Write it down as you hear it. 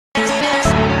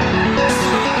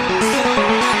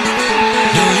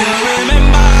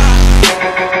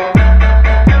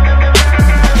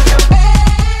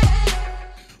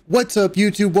What's up,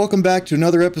 YouTube? Welcome back to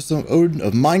another episode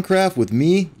of Minecraft with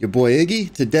me, your boy Iggy.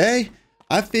 Today,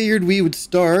 I figured we would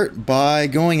start by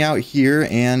going out here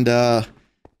and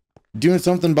doing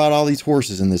something about all these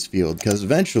horses in this field. Because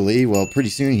eventually, well, pretty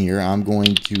soon here, I'm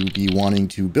going to be wanting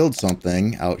to build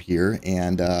something out here.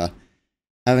 And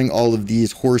having all of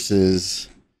these horses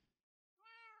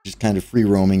just kind of free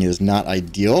roaming is not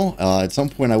ideal. At some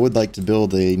point, I would like to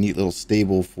build a neat little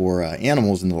stable for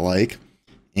animals and the like.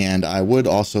 And I would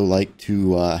also like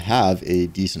to have a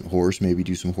decent horse, maybe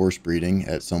do some horse breeding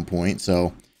at some point.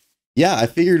 So, yeah, I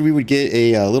figured we would get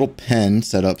a little pen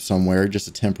set up somewhere, just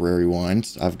a temporary one.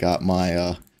 So I've got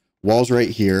my walls right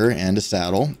here and a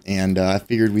saddle, and I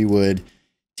figured we would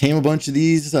tame a bunch of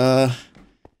these horses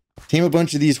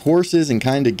and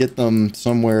kind of get them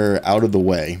somewhere out of the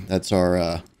way. That's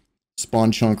our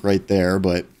spawn chunk right there.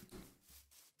 But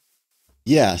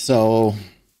yeah, so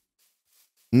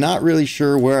not really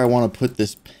sure where I want to put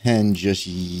this pen just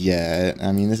yet.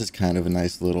 I mean, this is kind of a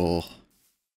nice little...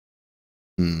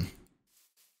 You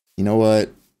know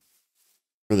what?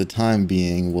 For the time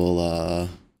being, we'll...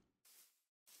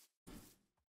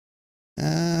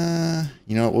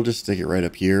 you know what? We'll just stick it right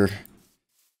up here.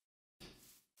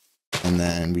 And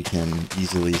then we can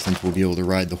easily, since we'll be able to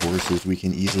ride the horses, we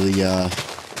can easily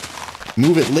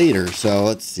move it later. So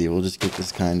let's see. We'll just get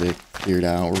this kind of cleared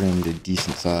out. We're going to need a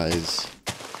decent size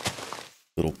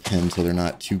little pen so they're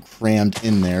not too crammed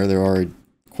in there. There are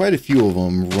quite a few of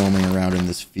them roaming around in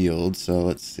this field, so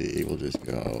let's see, we'll just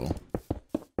go.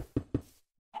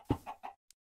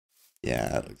 Yeah,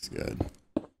 that looks good.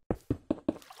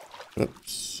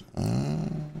 Oops.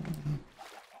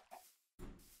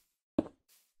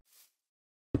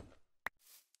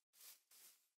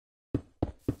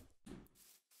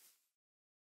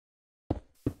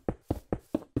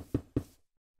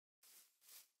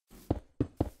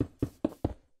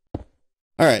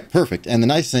 All right, perfect. And the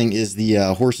nice thing is the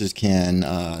horses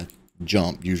can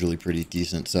jump usually pretty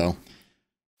decent. So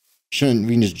we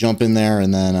can just jump in there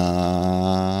and then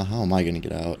how am I going to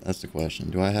get out? That's the question.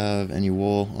 Do I have any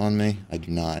wool on me? I do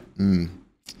not.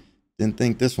 Didn't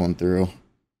think this one through.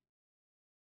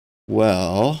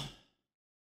 Well,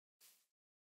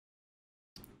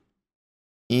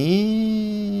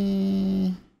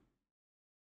 you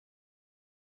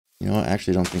know, I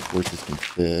actually don't think horses can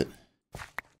fit.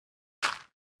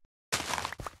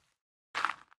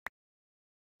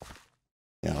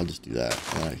 Yeah, I'll just do that,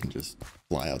 and I can just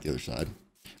fly out the other side.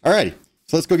 Alrighty,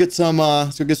 so let's go get some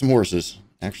horses.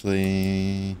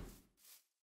 Actually,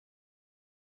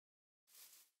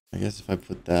 I guess if I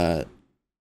put that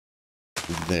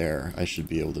there, I should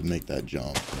be able to make that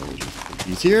jump. So we'll just put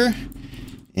these here,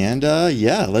 and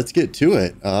yeah, let's get to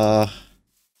it.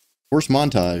 Horse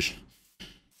montage.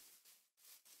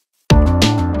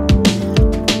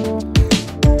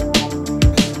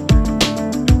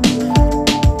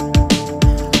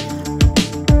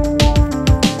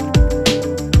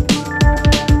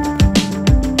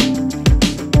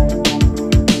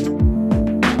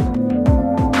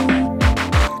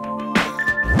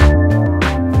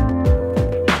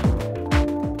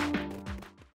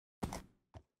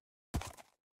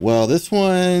 Well, this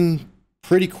one,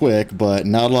 pretty quick, but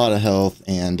not a lot of health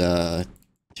and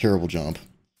terrible jump.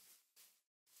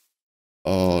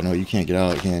 Oh, no, you can't get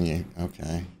out, can you?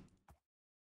 Okay.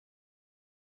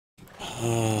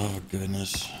 Oh,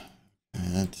 goodness.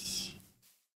 That's...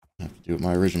 I have to do it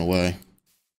my original way.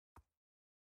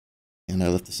 And I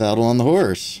left the saddle on the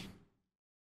horse.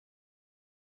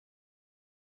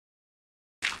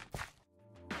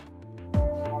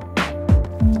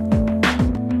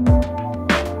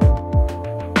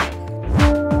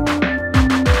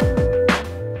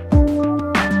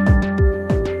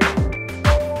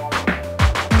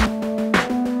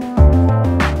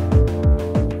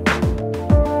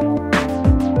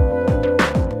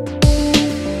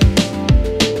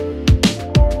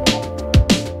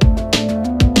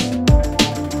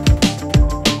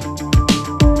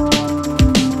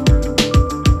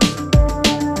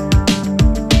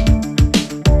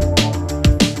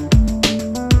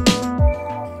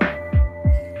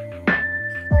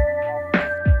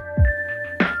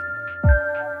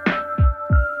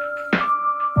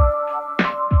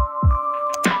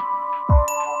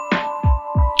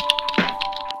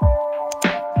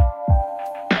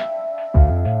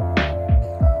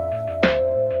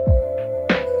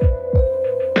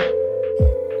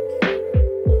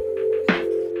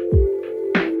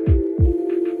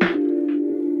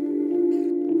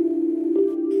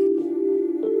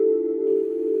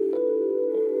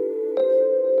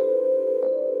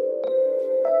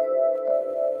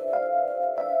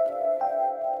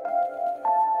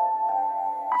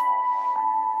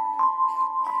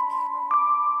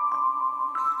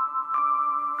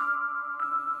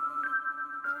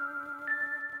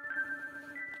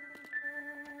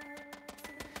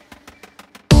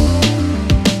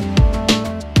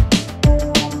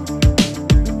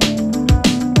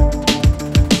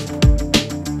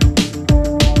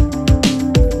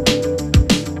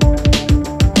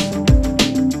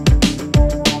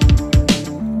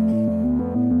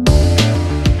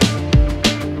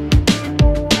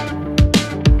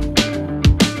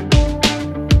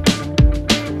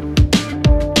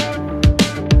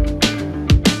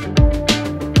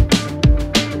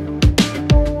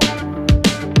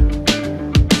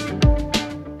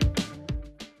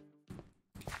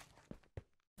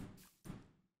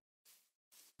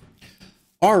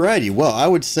 Alrighty, well, I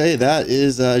would say that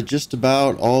is just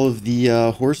about all of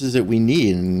the horses that we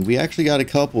need, and we actually got a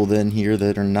couple then here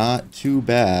that are not too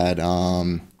bad.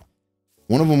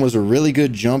 One of them was a really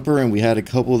good jumper, and we had a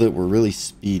couple that were really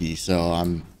speedy, so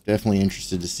I'm definitely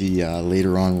interested to see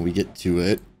later on when we get to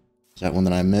it. Is that one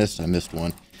that I missed? I missed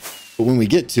one. But when we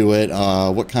get to it,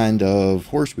 what kind of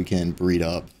horse we can breed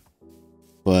up.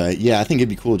 But yeah, I think it'd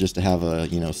be cool just to have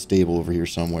a, stable over here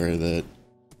somewhere that,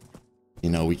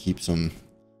 we keep some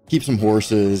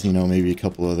horses, maybe a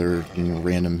couple other,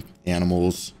 random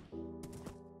animals.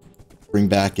 Bring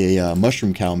back a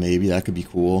mushroom cow, maybe. That could be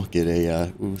cool. Get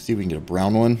a, ooh, see if we can get a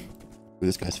brown one. Ooh,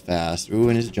 this guy's fast. Ooh,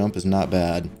 and his jump is not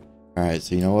bad. All right,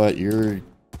 so you know what? You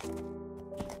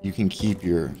can keep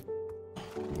your,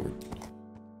 Lord.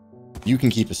 You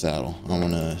can keep a saddle. I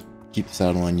want to keep the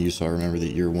saddle on you so I remember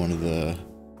that you're one of the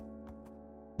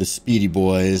speedy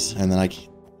boys. And then I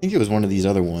think it was one of these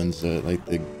other ones, like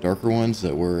the darker ones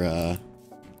that were,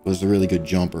 was a really good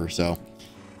jumper. So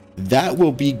that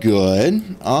will be good.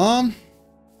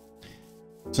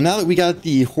 So now that we got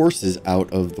the horses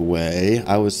out of the way,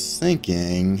 I was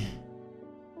thinking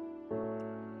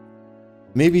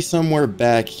maybe somewhere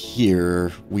back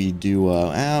here we do,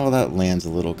 well, that land's a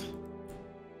little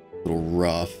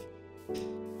rough.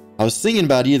 I was thinking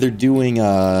about either doing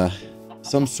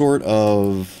some sort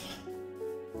of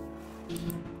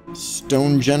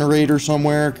stone generator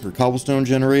somewhere, or cobblestone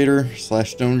generator /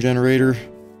 stone generator,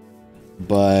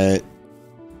 but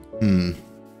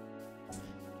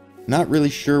not really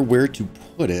sure where to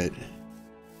put it.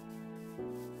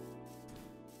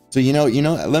 So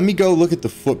let me go look at the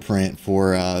footprint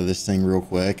for this thing real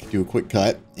quick, do a quick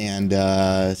cut, and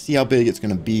see how big it's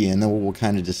going to be, and then we'll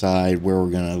kind of decide where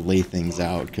we're going to lay things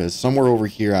out. Because somewhere over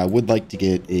here I would like to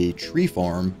get a tree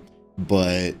farm,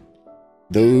 but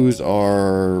those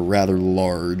are rather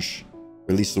large,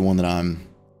 or at least the one that I'm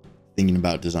thinking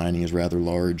about designing is rather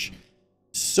large.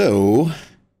 So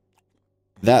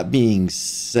that being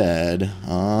said,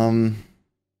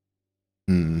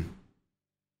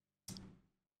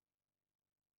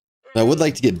 I would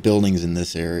like to get buildings in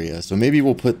this area, so maybe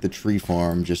we'll put the tree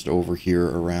farm just over here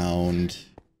around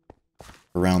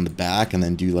the back, and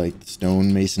then do like the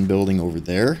stone mason building over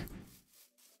there.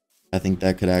 I think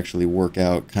that could actually work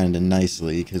out kind of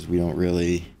nicely because we don't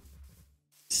really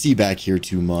see back here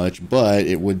too much, but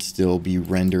it would still be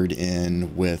rendered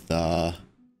in with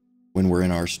when we're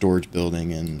in our storage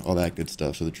building and all that good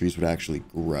stuff, so the trees would actually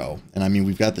grow. And I mean,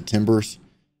 we've got the timbers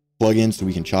plug-in so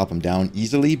we can chop them down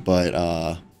easily,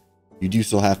 but you do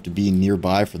still have to be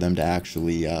nearby for them to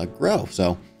actually grow.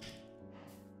 So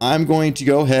I'm going to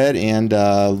go ahead and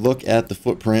look at the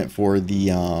footprint for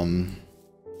the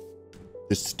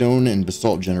stone and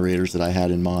basalt generators that I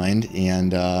had in mind,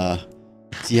 and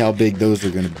see how big those are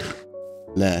going to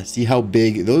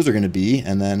be.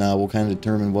 And then we'll kind of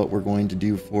determine what we're going to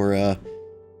do for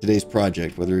today's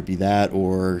project, whether it be that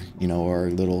or, our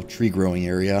little tree growing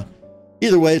area.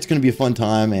 Either way, it's going to be a fun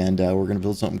time, and we're going to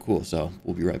build something cool, so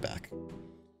we'll be right back.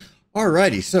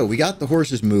 Alrighty, so we got the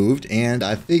horses moved, and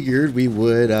I figured we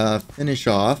would finish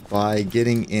off by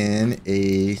getting in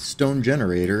a stone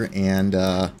generator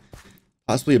and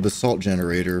possibly a basalt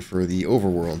generator for the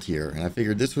overworld here. And I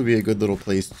figured this would be a good little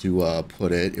place to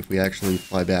put it. If we actually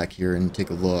fly back here and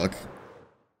take a look,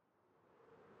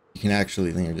 you can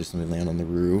actually, just let me land on the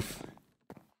roof.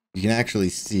 You can actually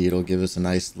see it'll give us a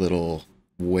nice little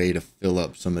way to fill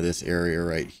up some of this area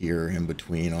right here in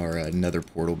between our nether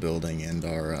portal building and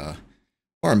our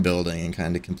farm building, and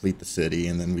kind of complete the city,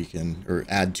 and then we can, or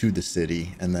add to the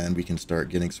city, and then we can start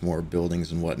getting some more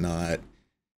buildings and whatnot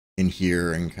in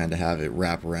here, and kind of have it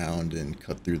wrap around and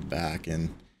cut through the back and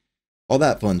all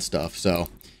that fun stuff. So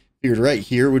figured right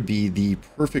here would be the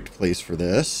perfect place for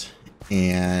this.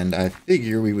 And I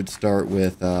figure we would start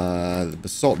with the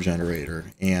basalt generator.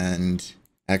 And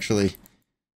actually,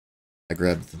 I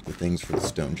grabbed the things for the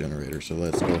stone generator, so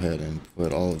let's go ahead and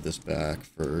put all of this back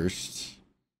first.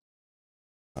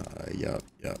 Yep.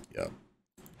 And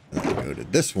then go to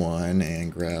this one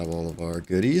and grab all of our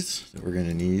goodies that we're going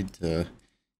to need to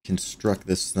construct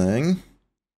this thing.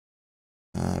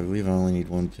 I believe I only need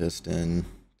one piston,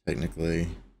 technically.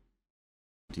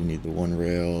 I do need the one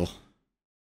rail.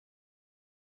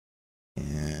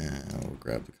 And we'll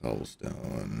grab the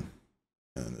cobblestone.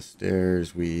 And then the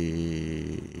stairs,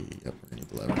 yep, we're gonna need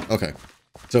the lever. Okay,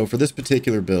 so for this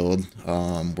particular build,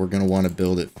 we're gonna want to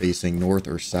build it facing north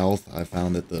or south. I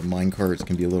found that the minecarts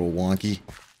can be a little wonky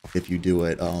if you do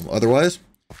it otherwise.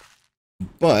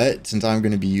 But since I'm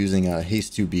going to be using a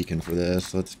haste 2 beacon for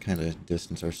this, let's kind of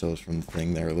distance ourselves from the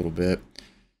thing there a little bit.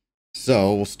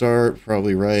 So we'll start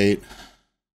probably right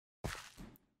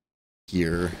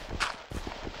here.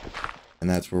 And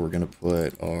that's where we're going to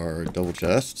put our double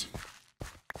chest.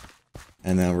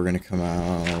 And then we're going to come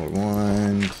out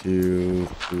 1, 2,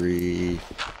 3,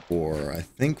 4. I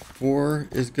think 4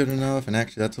 is good enough. And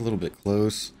actually, that's a little bit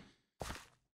close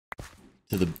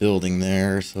to the building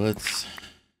there. So let's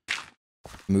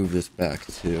move this back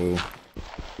to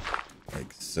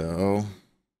like so.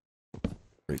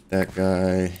 Break that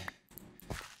guy.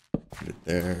 Put it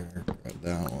there. Grab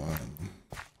that one.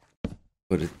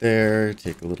 Put it there.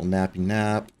 Take a little nappy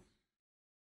nap.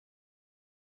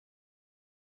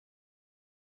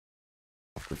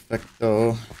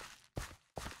 Perfecto.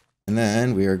 And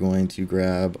then we are going to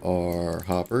grab our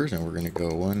hoppers and we're going to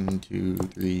go 1, 2,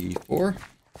 3, 4.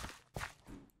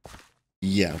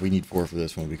 Yeah, we need 4 for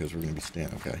this one because we're going to be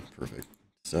staying. Okay, perfect.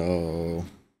 So,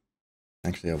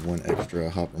 actually have 1 extra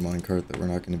hopper minecart that we're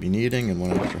not going to be needing and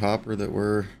 1 extra hopper that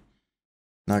we're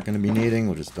not going to be needing.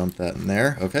 We'll just dump that in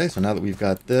there. Okay, so now that we've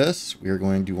got this, we are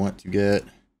going to want to get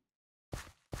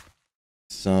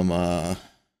some,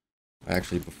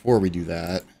 actually, before we do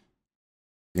that,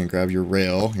 you're going to grab your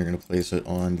rail. You're going to place it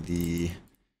on the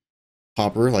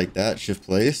hopper like that, shift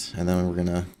place. And then we're going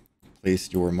to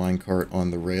place your minecart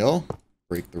on the rail.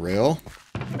 Break the rail.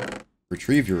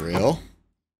 Retrieve your rail.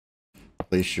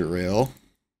 Place your rail.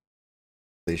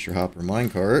 Place your hopper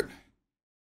minecart.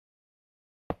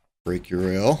 Break your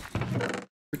rail.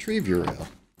 Retrieve your rail.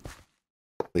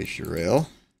 Place your rail.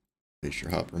 Place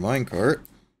your hopper minecart.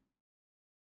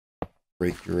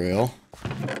 Break your rail.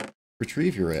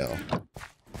 Retrieve your rail.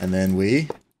 And then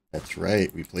that's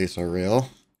right, we place our rail.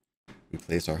 We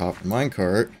place our hopper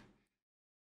minecart.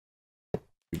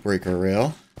 We break our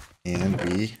rail. And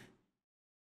we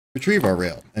retrieve our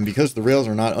rail. And because the rails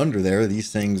are not under there,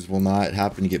 these things will not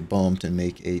happen to get bumped and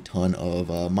make a ton of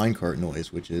minecart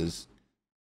noise, which is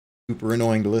super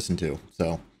annoying to listen to.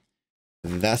 So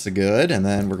that's a good. And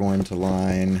then we're going to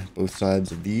line both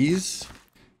sides of these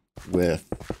with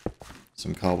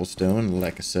some cobblestone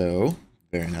like so.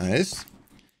 Very nice.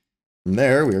 From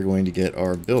there, we are going to get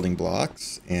our building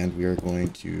blocks and we are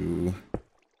going to,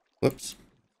 whoops,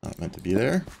 not meant to be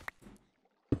there.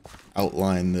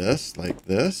 Outline this like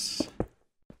this.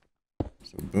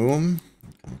 So boom,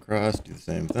 come across, do the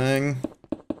same thing.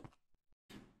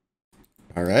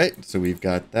 All right, so we've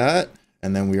got that.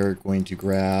 And then we are going to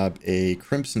grab a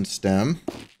crimson stem,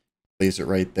 place it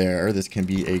right there. This can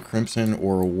be a crimson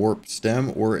or a warp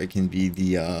stem, or it can be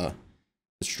the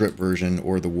strip version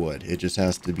or the wood. It just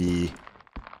has to be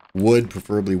wood,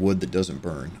 preferably wood that doesn't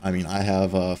burn. I mean, I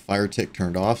have a fire tick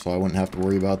turned off, so I wouldn't have to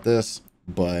worry about this.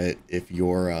 But if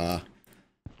you're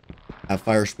have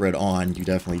fire spread on, you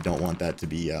definitely don't want that to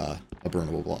be a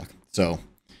burnable block. So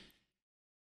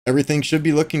everything should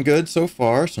be looking good so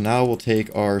far. So now we'll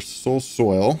take our soul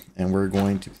soil and we're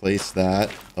going to place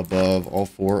that above all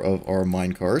 4 of our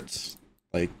minecarts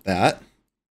like that.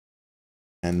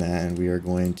 And then we are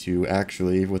going to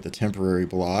actually, with a temporary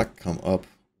block, come up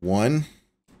 1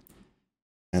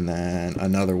 and then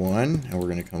another 1. And we're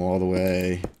going to come all the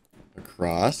way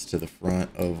across to the front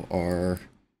of our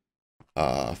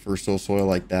first soul soil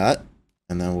like that.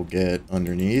 And then we'll get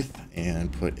underneath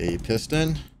and put a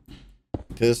piston,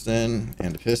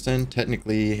 and a piston.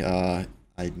 Technically, I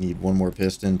need 1 more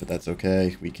piston, but that's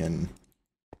okay. We can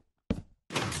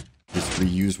just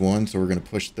reuse 1. So we're going to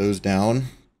push those down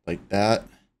like that.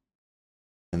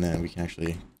 And then we can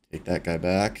actually take that guy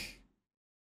back,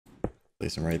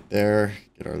 place him right there,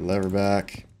 get our lever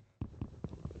back.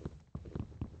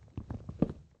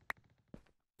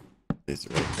 Place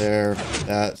it right there, like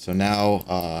that. So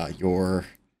now your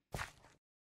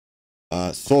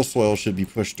soul soil should be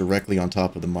pushed directly on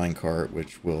top of the minecart,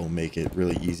 which will make it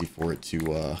really easy for it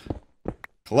to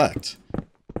collect.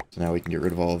 So now we can get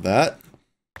rid of all of that.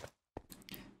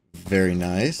 Very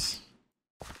nice.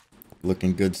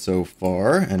 Looking good so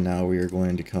far. And now we are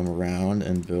going to come around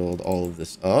and build all of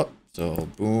this up. So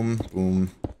boom,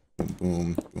 boom, boom,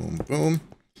 boom, boom, boom,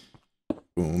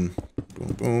 boom,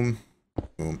 boom, boom.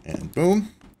 Boom and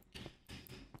boom.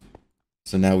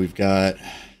 So now we've got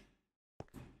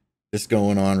this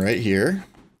going on right here.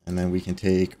 And then we can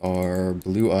take our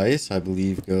blue ice, I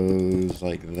believe goes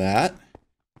like that.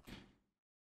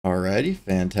 Alrighty,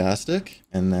 fantastic.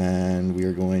 And then we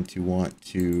are going to want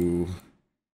to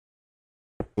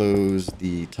close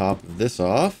the top of this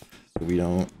off so we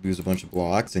don't lose a bunch of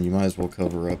blocks. And you might as well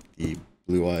cover up the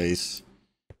blue ice.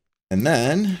 And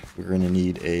then we're going to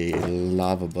need a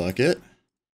lava bucket.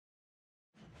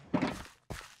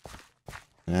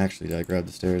 And actually, did I grab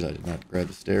the stairs? I did not grab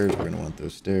the stairs. We're going to want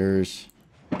those stairs.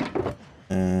 Wait.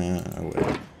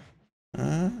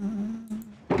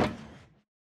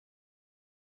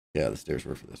 Yeah, the stairs stairs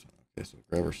were for this one. Okay, so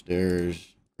grab our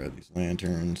stairs, grab these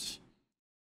lanterns,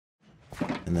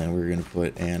 and then we're going to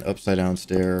put an upside down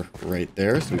stair right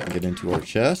there so we can get into our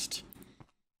chest.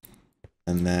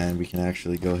 And then we can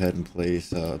actually go ahead and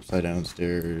place upside down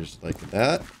stairs like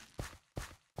that.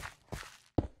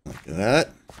 Like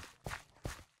that.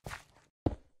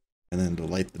 And then to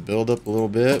light the build up a little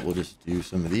bit, we'll just do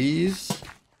some of these.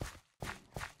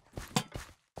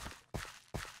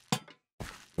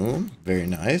 Boom. Very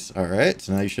nice. All right.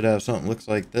 So now you should have something that looks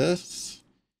like this.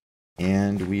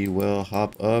 And we will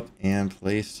hop up and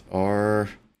place our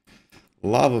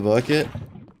lava bucket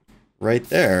right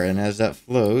there. And as that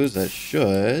flows, that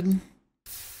should,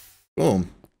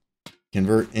 boom,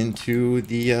 convert into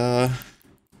the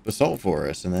basalt for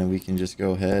us. And then we can just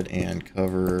go ahead and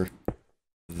cover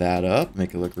that up,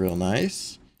 make it look real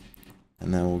nice.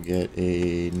 And then we'll get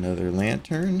another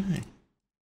lantern.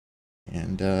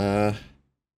 And I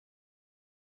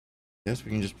guess we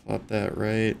can just plop that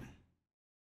right.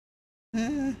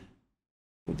 We'll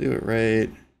do it right.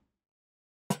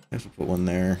 I guess we'll put one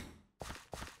there.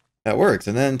 That works.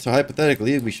 And then, so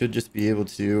hypothetically, we should just be able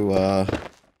to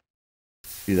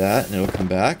do that, and it'll come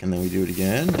back, and then we do it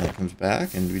again, and it comes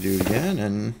back, and we do it again,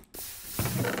 and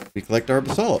we collect our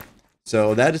basalt.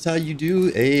 So that is how you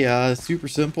do a super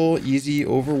simple, easy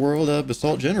overworld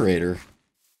basalt generator.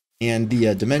 And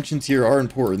the dimensions here are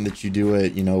important that you do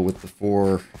it, you know, with the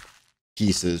 4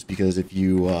 pieces, because if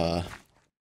you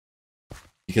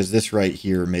because this right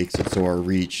here makes it so our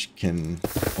reach can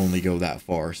only go that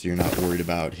far, so you're not worried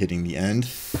about hitting the end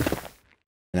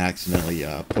and accidentally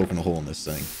poking a hole in this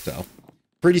thing. So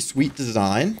pretty sweet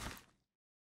design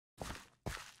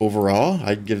overall.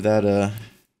 I'd give that a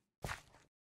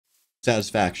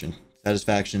satisfaction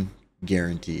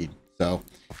guaranteed. So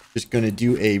just going to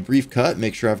do a brief cut,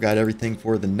 make sure I've got everything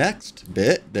for the next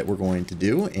bit that we're going to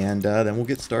do, and then we'll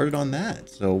get started on that.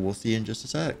 So we'll see you in just a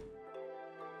sec.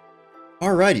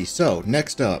 Alrighty, so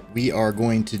next up we are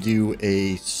going to do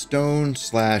a stone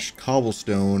 /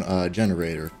 cobblestone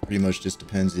generator. Pretty much just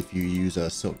depends if you use a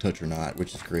silk touch or not,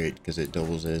 which is great because it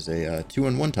doubles as a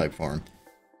 2-in-1 type farm.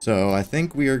 So I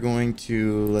think we are going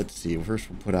to, let's see, first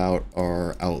we'll put out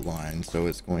our outline. So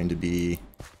it's going to be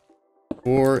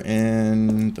 4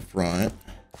 in the front,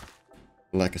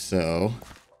 like so.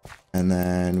 And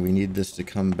then we need this to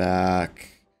come back.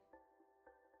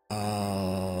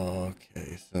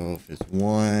 Okay, so if it's 1,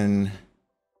 and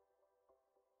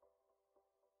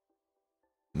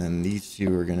then these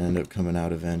 2 are going to end up coming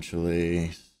out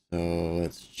eventually. So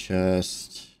let's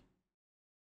just...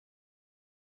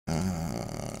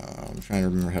 I'm trying to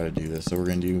remember how to do this. So we're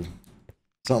going to do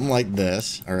something like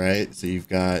this. All right. So you've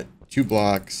got 2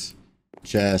 blocks,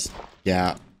 chest,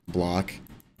 gap, block.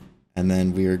 And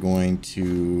then we are going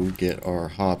to get our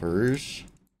hoppers.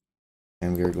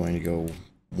 And we are going to go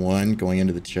 1 going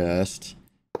into the chest,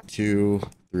 2,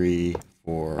 3,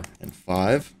 4, and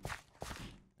 5.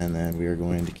 And then we are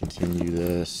going to continue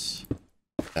this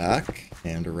back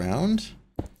and around.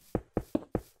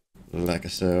 Like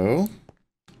so.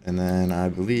 And then I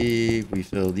believe we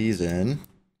fill these in.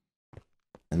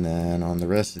 And then on the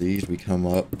rest of these, we come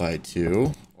up by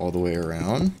 2 all the way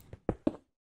around.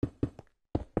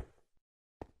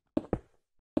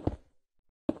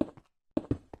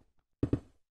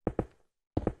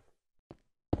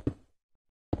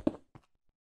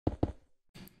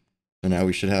 So now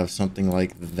we should have something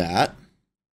like that.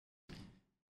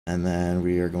 And then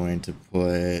we are going to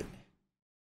put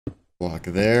block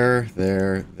there,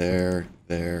 there, there,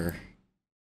 there.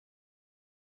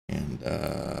 And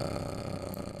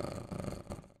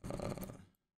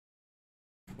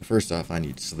first off, I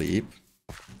need sleep.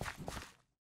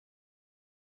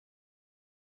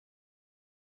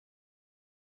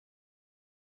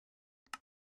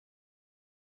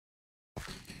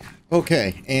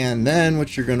 Okay, and then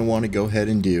what you're going to want to go ahead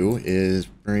and do is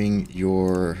bring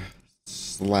your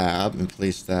slab and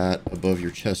place that above your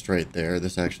chest right there.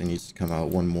 This actually needs to come out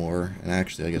 1 more, and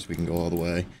actually I guess we can go all the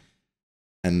way.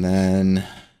 And then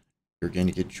you're going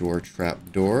to get your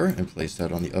trap door and place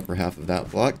that on the upper half of that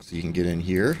block so you can get in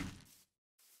here.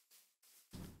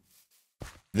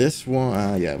 This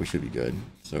one, yeah, we should be good.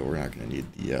 So we're not going to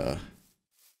need the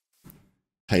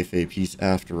hyphae piece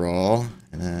after all.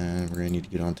 And then we're going to need to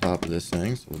get on top of this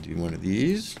thing. So we'll do one of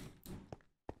these.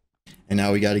 And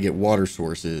now we got to get water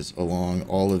sources along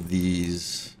all of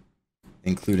these,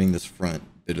 including this front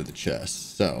bit of the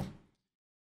chest. So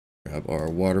grab our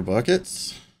water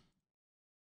buckets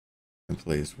and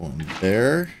place 1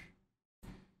 there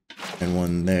and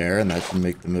 1 there, and that should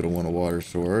make the middle one a water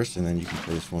source. And then you can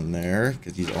place 1 there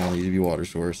because these all need to be water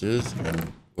sources,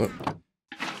 and whoop,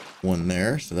 1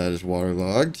 there, so that is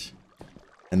waterlogged.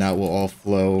 And that will all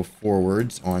flow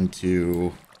forwards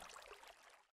onto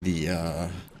the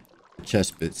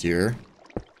chest bits here.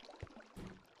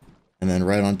 And then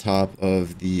right on top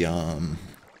of the,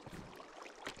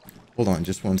 hold on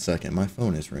just one second, my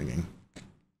phone is ringing.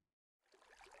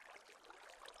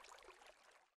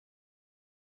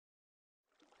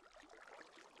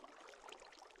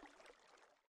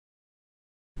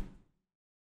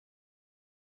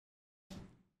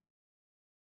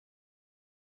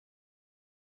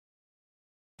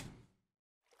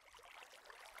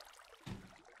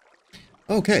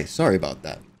 Okay, sorry about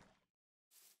that.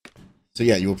 So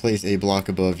yeah, you will place a block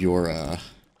above your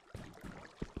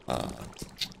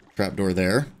trapdoor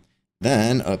there.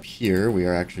 Then up here, we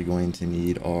are actually going to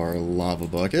need our lava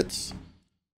buckets.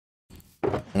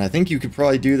 And I think you could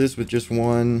probably do this with just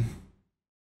one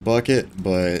bucket,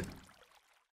 but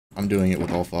I'm doing it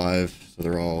with all 5, so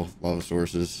they're all lava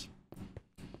sources.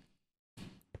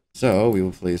 So we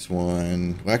will place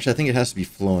one. Well, actually, I think it has to be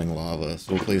flowing lava.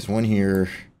 So we'll place one here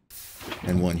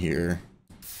and one here.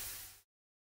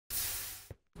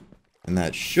 And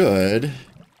that should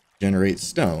generate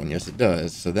stone. Yes, it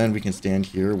does. So then we can stand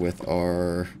here with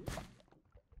our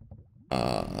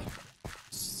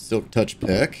silk touch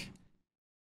pick.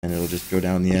 And it'll just go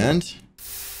down the end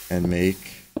and make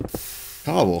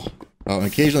cobble.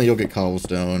 Occasionally you'll get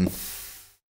cobblestone.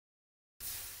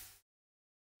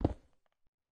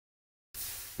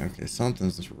 Okay,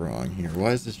 something's wrong here.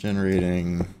 Why is this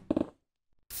generating...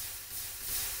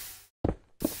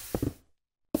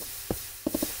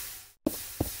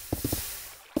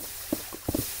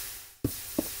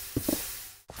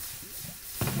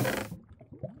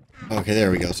 Okay,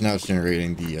 there we go. So now it's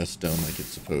generating the stone like it's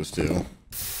supposed to.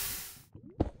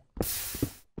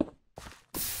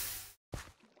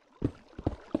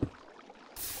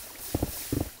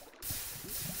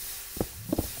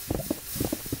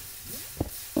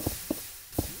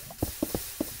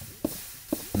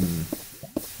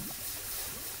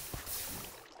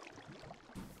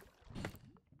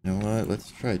 You know what? Let's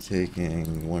try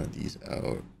taking one of these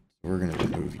out. We're going to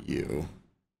remove you.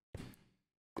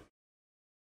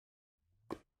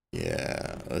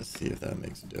 Yeah, let's see if that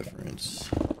makes a difference.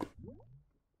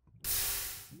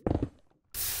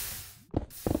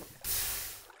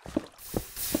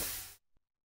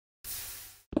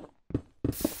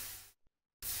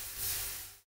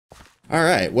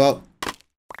 Alright, well,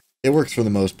 it works for the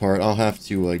most part. I'll have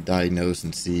to like diagnose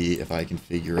and see if I can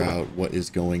figure out what is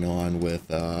going on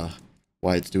with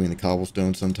why it's doing the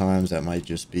cobblestone sometimes. That might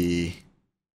just be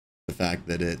the fact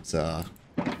that it's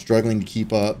struggling to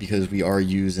keep up because we are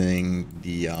using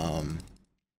the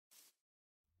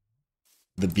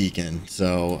beacon.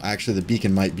 So actually the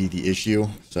beacon might be the issue.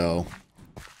 So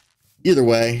either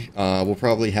way, we'll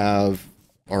probably have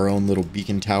our own little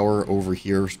beacon tower over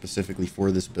here specifically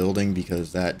for this building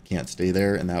because that can't stay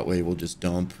there, and that way we'll just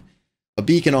dump a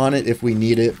beacon on it if we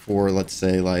need it for, let's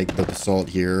say, like the basalt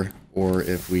here, or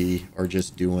if we are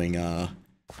just doing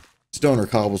stone or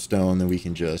cobblestone, then we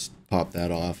can just pop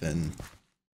that off and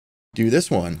do this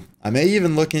one. I may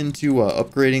even look into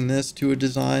upgrading this to a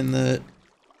design that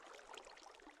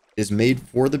is made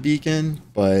for the beacon,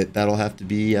 but that'll have to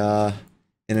be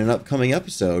in an upcoming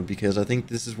episode because I think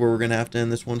this is where we're going to have to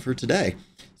end this one for today.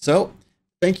 So,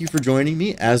 thank you for joining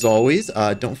me. As always,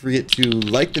 don't forget to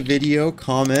like the video,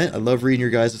 comment. I love reading your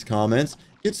guys' comments.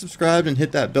 Get subscribed and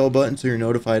hit that bell button so you're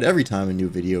notified every time a new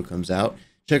video comes out.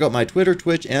 Check out my Twitter,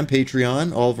 Twitch, and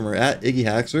Patreon. All of them are at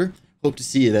EVGA Associate. Hope to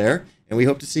see you there, and we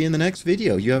hope to see you in the next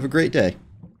video. You have a great day.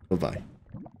 Bye-bye.